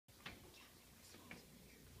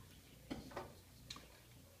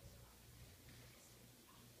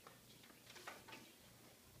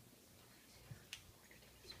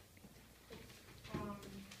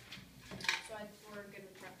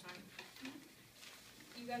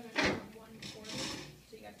guys are doing 140,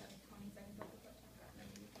 so you guys have 20 seconds left of question.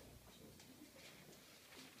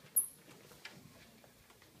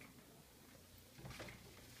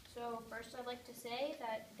 So first I'd like to say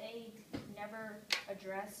that they never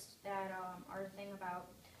addressed that our thing about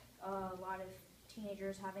a lot of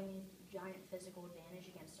teenagers having a giant physical advantage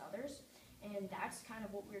against others. And that's kind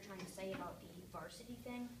of what we were trying to say about the varsity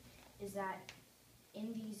thing, is that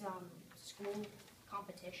in these school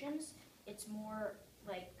competitions, it's more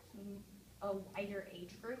like a wider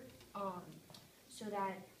age group, so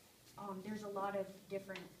that there's a lot of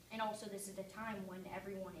different, and also this is the time when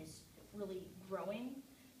everyone is really growing,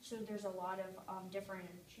 so there's a lot of difference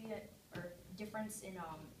in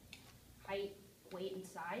height, weight, and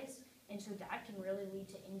size, and so that can really lead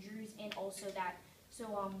to injuries, and also that,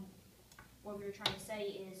 so what we were trying to say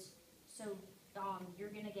is, so you're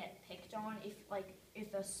gonna get picked on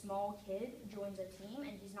if a small kid joins a team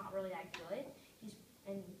and he's not really that good,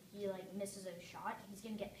 and he like misses a shot, he's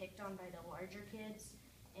gonna get picked on by the larger kids,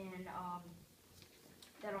 and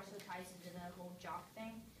that also ties into the whole jock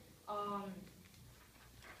thing.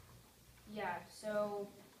 Yeah, so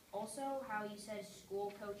also how you said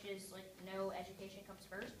school coaches, like, no education comes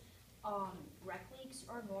first. Rec leagues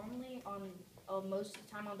are normally on most of the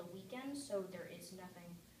time on the weekends, so there is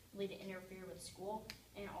nothing really to interfere with school.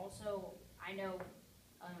 And also, I know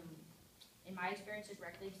in my experience as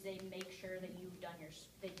rec leagues, they make sure that you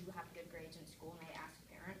have good grades in school, and they ask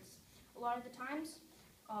parents a lot of the times.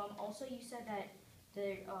 Also, you said that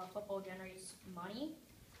the football generates money,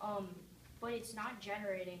 but it's not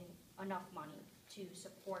generating enough money to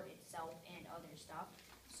support itself and other stuff.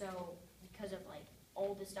 So because of like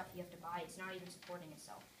all the stuff you have to buy, it's not even supporting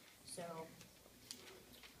itself. So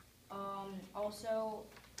also,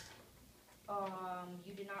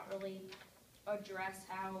 you did not really address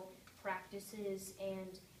how practices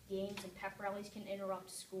and games and pep rallies can interrupt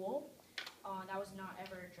school. That was not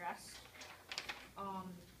ever addressed.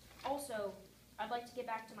 Also, I'd like to get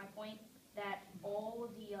back to my point that all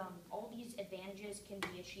these advantages can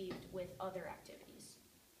be achieved with other activities.